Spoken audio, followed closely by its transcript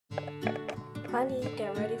Honey,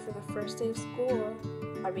 get ready for the first day of school.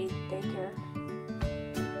 I mean, daycare.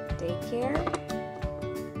 Daycare?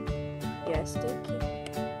 Yes,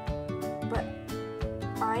 daycare. But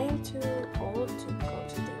I am too old to go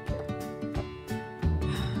to daycare.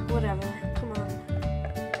 Whatever, come on.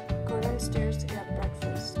 Go downstairs to get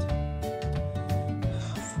breakfast.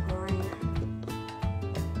 Fine.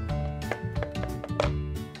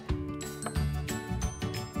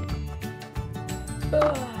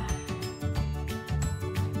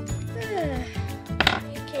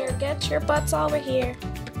 Daycare, get your butts over here.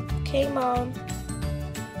 Okay, Mom.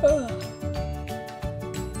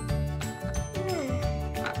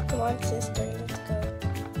 Come on, sister, let's go.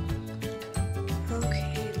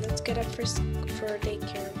 Okay, let's get up for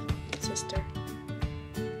daycare, sister.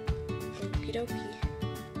 Okie dokie.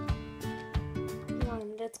 Come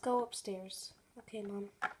on, let's go upstairs. Okay, Mom.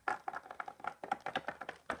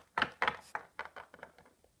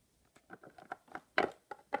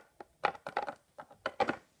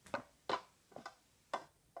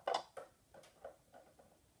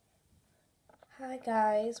 Hi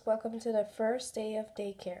guys, welcome to the first day of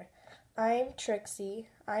daycare. I'm Trixie,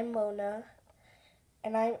 I'm Mona,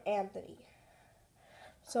 and I'm Anthony.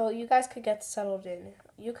 So you guys could get settled in.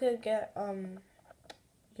 You could get,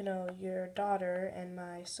 your daughter and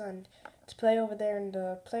my son to play over there in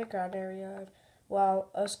the playground area while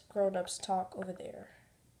us grown-ups talk over there.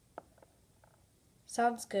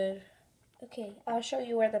 Sounds good. Okay, I'll show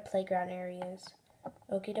you where the playground area is.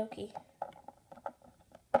 Okie dokie.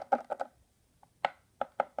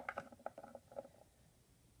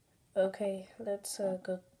 Okay, let's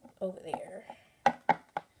go over there.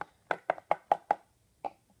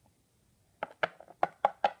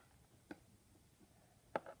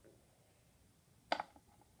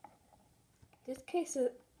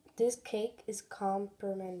 This cake is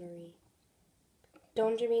complimentary.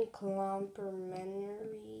 Don't you mean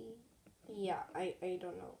complimentary? Yeah, I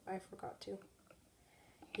don't know. I forgot to.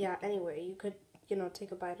 Yeah, anyway, you could,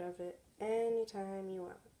 take a bite of it anytime you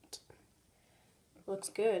want. Looks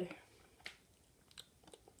good.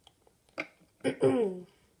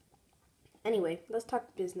 Anyway, let's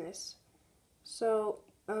talk business. So,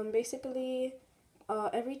 basically,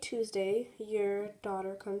 every Tuesday, your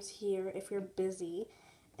daughter comes here if you're busy,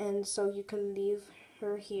 and so you can leave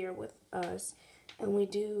her here with us, and we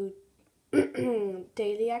do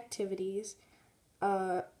daily activities.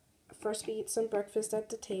 First, we eat some breakfast at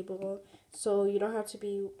the table, so you don't have to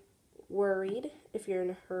be worried if you're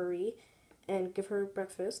in a hurry, and give her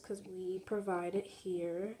breakfast because we provide it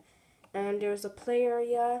here. And there's a play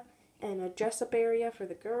area and a dress-up area for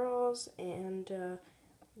the girls, and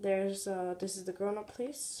this is the grown-up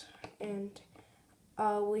place, and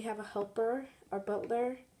we have a helper, our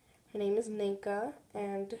butler. Her name is Ninka,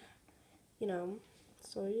 and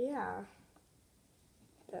so yeah,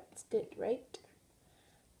 that's it, right?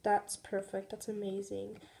 That's perfect. That's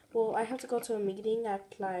amazing. Well, I have to go to a meeting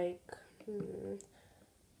at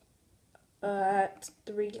at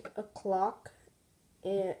 3 o'clock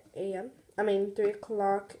a.m. 3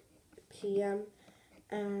 o'clock p.m.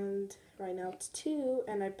 and right now it's 2,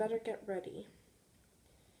 and I better get ready.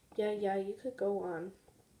 Yeah, you could go on.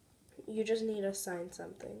 You just need to sign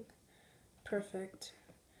something. Perfect.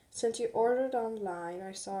 Since you ordered online,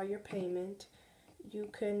 I saw your payment. You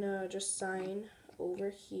can just sign over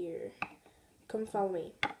here. Come follow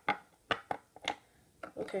me.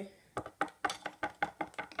 Okay.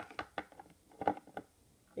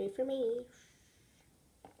 Wait for me.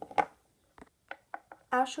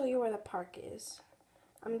 I'll show you where the park is.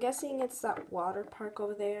 I'm guessing it's that water park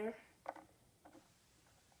over there.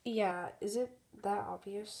 Yeah, is it that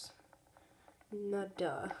obvious? No,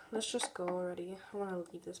 duh. Let's just go already. I want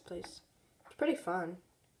to leave this place. It's pretty fun.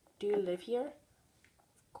 Do you live here?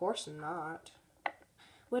 Of course not.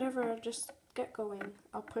 Whatever, just get going.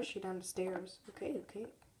 I'll push you down the stairs. Okay.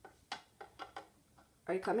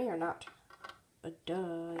 Are you coming or not?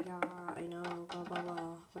 Duh, yeah, I know, blah, blah,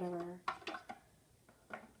 blah, whatever.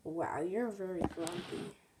 Wow, you're very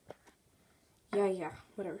grumpy. Yeah,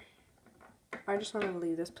 whatever. I just want to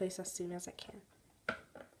leave this place as soon as I can.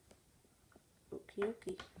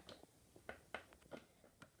 Okay.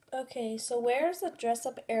 Okay, so where's the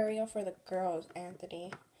dress-up area for the girls,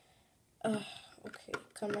 Anthony? Okay,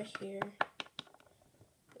 come right here.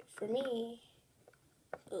 Wait for me.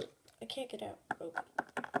 Ugh, I can't get out.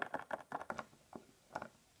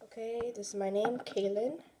 Okay, this is my name,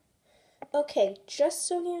 Kaylin. Okay, just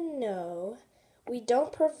so you know, we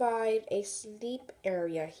don't provide a sleep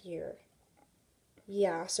area here.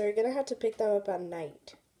 Yeah, so you're gonna have to pick them up at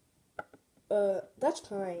night. That's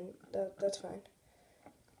fine. That's fine.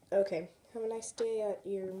 Okay, Have a nice day at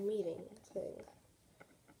your meeting thing.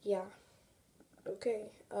 Yeah.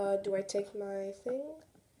 Okay. Do I take my thing?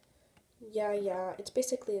 Yeah. It's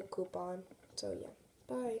basically a coupon. So yeah.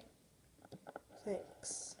 Bye.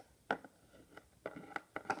 Thanks.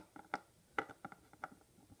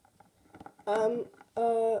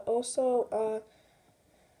 Also,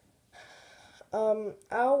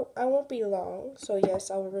 I won't be long, so yes,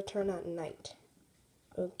 I will return at night.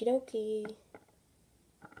 Okie dokie.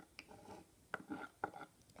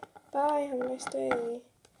 Bye, have a nice day.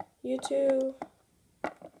 You too.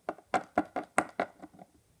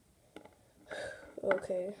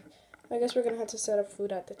 Okay. I guess we're gonna have to set up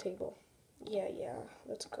food at the table. Yeah,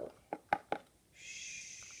 let's go.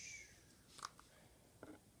 Shh.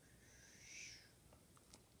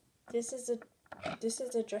 This is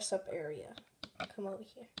a dress up area. Come over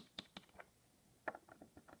here.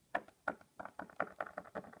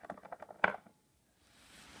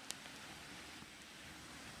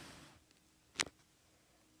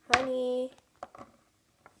 Honey.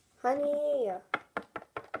 Honey.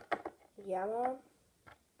 Yeah, Mom?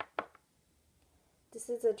 This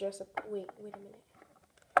is a dress up. Wait a minute.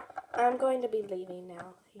 I'm going to be leaving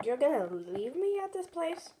now. You're gonna leave me at this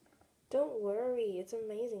place? Don't worry, it's an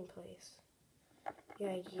amazing place.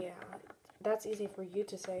 Yeah. That's easy for you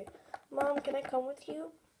to say. Mom, can I come with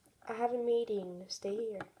you? I have a meeting. Stay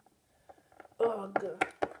here. Ugh.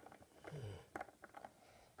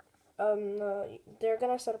 They're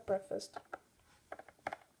gonna set up breakfast.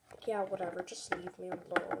 Yeah, whatever. Just leave me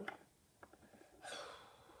alone.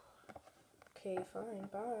 Okay, fine.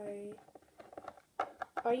 Bye.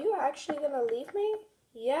 Are you actually gonna leave me?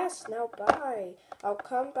 Yes, now bye. I'll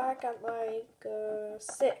come back at like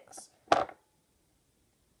 6.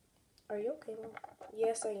 Are you okay, Mom?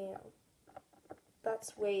 Yes, I am.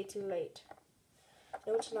 That's way too late.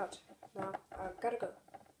 No, it's not. No, I've gotta go.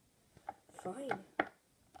 Fine.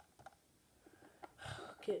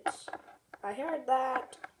 Kids. I heard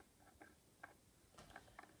that.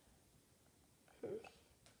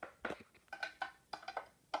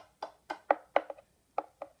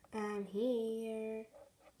 I'm here.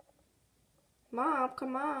 Mom,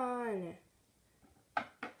 come on.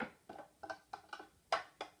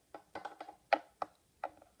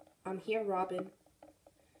 I'm here, Robin.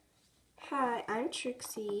 Hi, I'm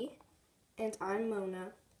Trixie. And I'm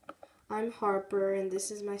Mona. I'm Harper, and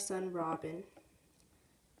this is my son, Robin.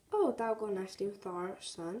 Oh, that'll go nicely with our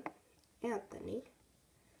son, Anthony.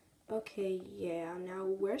 Okay, yeah, now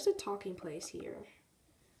where's the talking place here?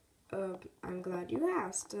 I'm glad you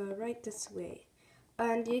asked. Right this way.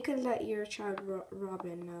 And you can let your child,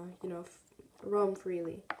 Robin, roam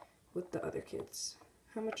freely with the other kids.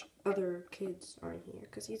 How much other kids are in here?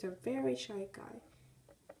 Because he's a very shy guy.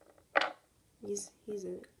 He's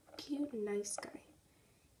a cute, nice guy.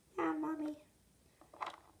 Yeah, Mommy.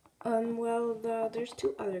 There's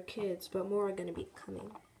 2 other kids, but more are gonna be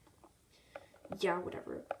coming. Yeah,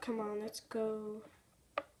 whatever. Come on, let's go.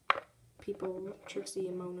 People, Trixie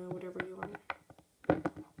and Mona, whatever you are.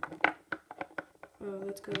 Oh,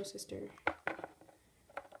 let's go, sister.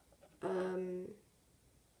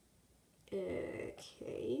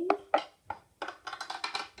 Okay.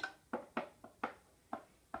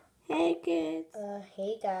 Hey, kids.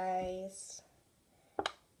 Hey, guys.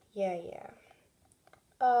 Yeah.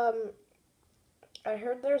 I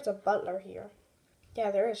heard there's a butler here.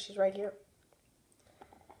 Yeah, there is. She's right here.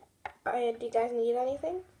 Do you guys need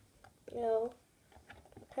anything? No.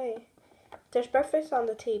 Hey, there's breakfast on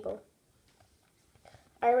the table.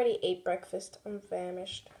 I already ate breakfast. I'm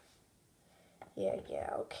famished. Yeah,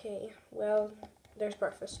 okay. Well, there's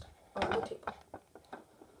breakfast on the table.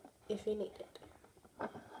 If you need it.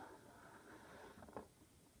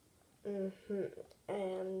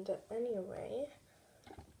 And anyway,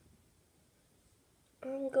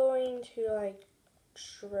 I'm going to,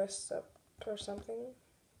 dress up or something.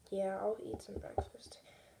 Yeah, I'll eat some breakfast.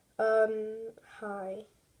 Hi.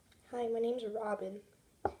 Hi, my name's Robin.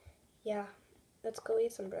 Yeah, let's go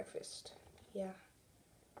eat some breakfast. Yeah.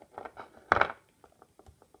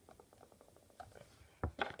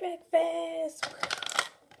 Breakfast!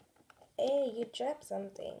 Hey, you dropped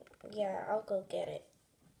something. Yeah, I'll go get it.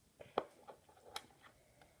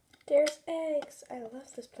 There's eggs. I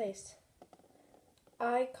love this place.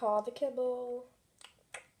 I call the kibble.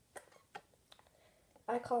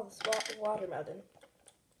 I call this watermelon.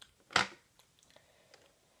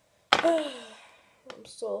 I'm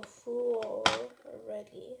so full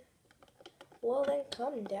already. Well, then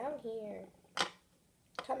come down here.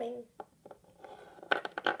 Coming.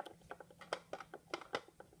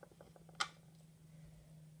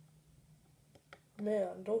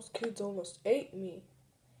 Man, those kids almost ate me.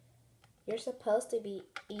 You're supposed to be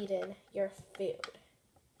eating your food.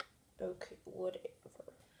 Okay, whatever.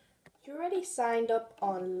 You already signed up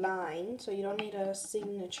online, so you don't need a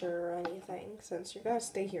signature or anything, since you're gonna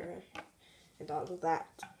stay here and all of that.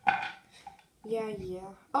 Yeah.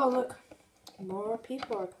 Oh, look. More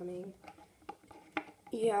people are coming.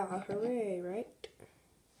 Yeah, hooray, right?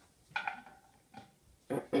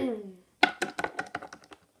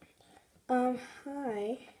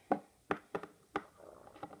 Hi.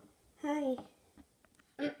 Hi.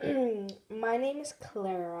 My name is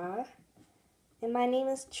Clara. And my name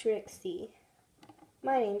is Trixie.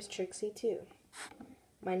 My name's Trixie too.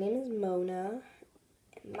 My name is Mona.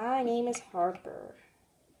 And my name is Harper.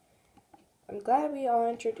 I'm glad we all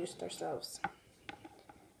introduced ourselves.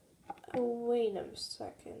 Oh, wait a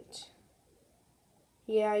second.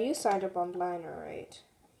 Yeah, you signed up online, alright?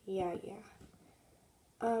 Yeah.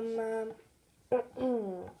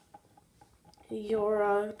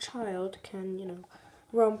 Your child can,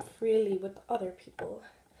 roam freely with other people.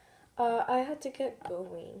 I had to get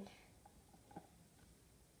going.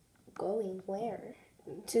 Going where?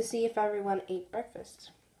 To see if everyone ate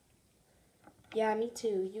breakfast. Yeah, me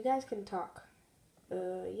too. You guys can talk.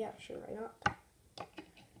 Yeah, sure, why not?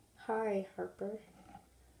 Hi, Harper.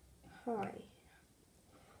 Hi.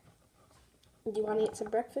 Do you want to eat some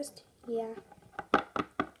breakfast? Yeah.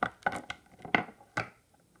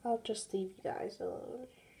 I'll just leave you guys alone.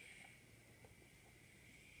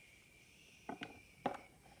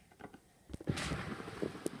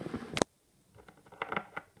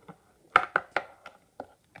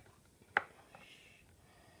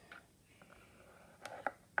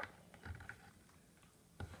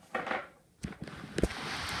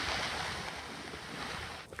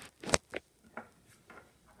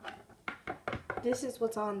 This is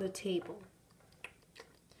what's on the table.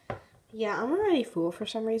 Yeah, I'm already full for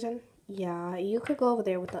some reason. Yeah, you could go over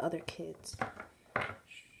there with the other kids.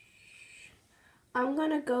 I'm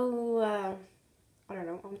gonna go, I don't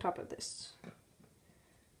know, on top of this.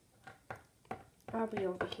 I'll be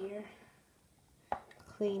over here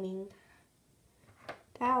cleaning.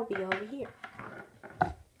 I'll be over here.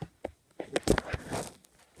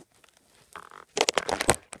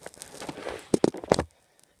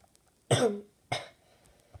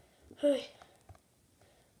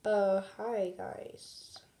 Hi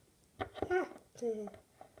guys. Ah.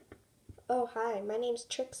 Oh, hi, my name's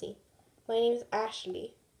Trixie. My name's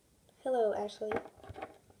Ashley. Hello, Ashley.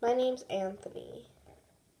 My name's Anthony.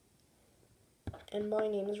 And my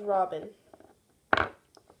name is Robin.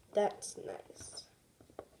 That's nice.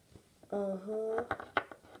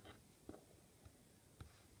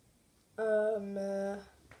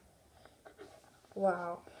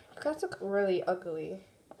 Wow. You guys look really ugly.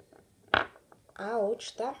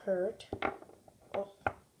 Ouch, that hurt. Oh,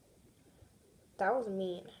 that was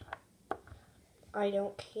mean. I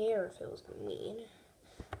don't care if it was mean.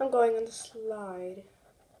 I'm going on the slide.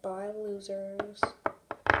 Bye, losers.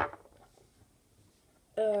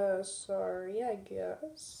 Sorry, I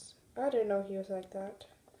guess. I didn't know he was like that.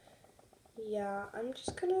 Yeah, I'm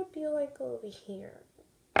just gonna be like over here.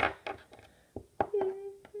 Dang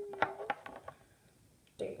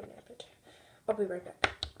it. I'll be right back.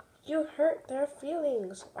 You hurt their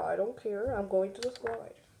feelings. I don't care. I'm going to the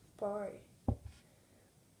slide. Bye.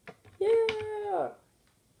 Yeah.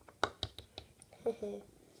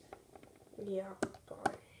 Yeah,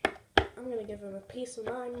 bye. I'm gonna give him a piece of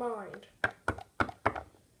my mind.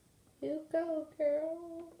 You go,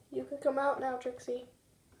 girl. You can come out now, Trixie.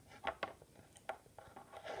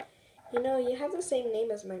 You know, you have the same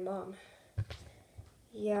name as my mom.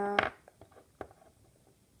 Yeah.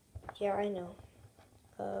 Yeah, I know.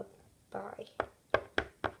 Bye.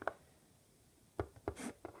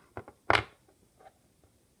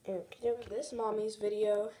 Okay, this Mommy's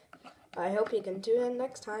video. I hope you can tune in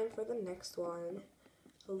next time for the next one.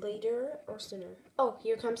 Later or sooner. Oh,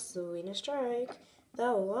 here comes Selena Strike.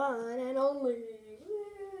 The one and only.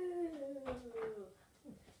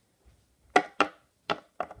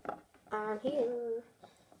 I'm here.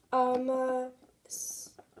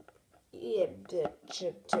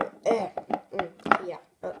 Yeah,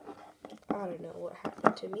 I don't know what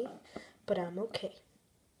happened to me, but I'm okay.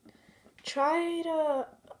 Try to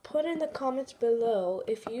put in the comments below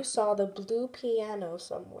if you saw the blue piano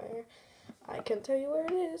somewhere. I can tell you where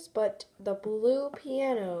it is, but the blue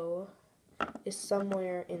piano is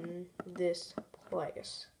somewhere in this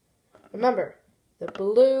place. Remember, the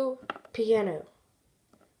blue piano.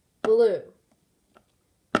 Blue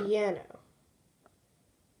piano.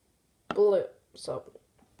 Blue. So,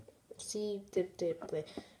 see,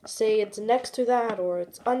 say it's next to that, or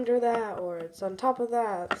it's under that, or it's on top of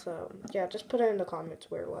that. So, yeah, just put it in the comments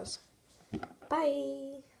where it was.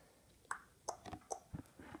 Bye.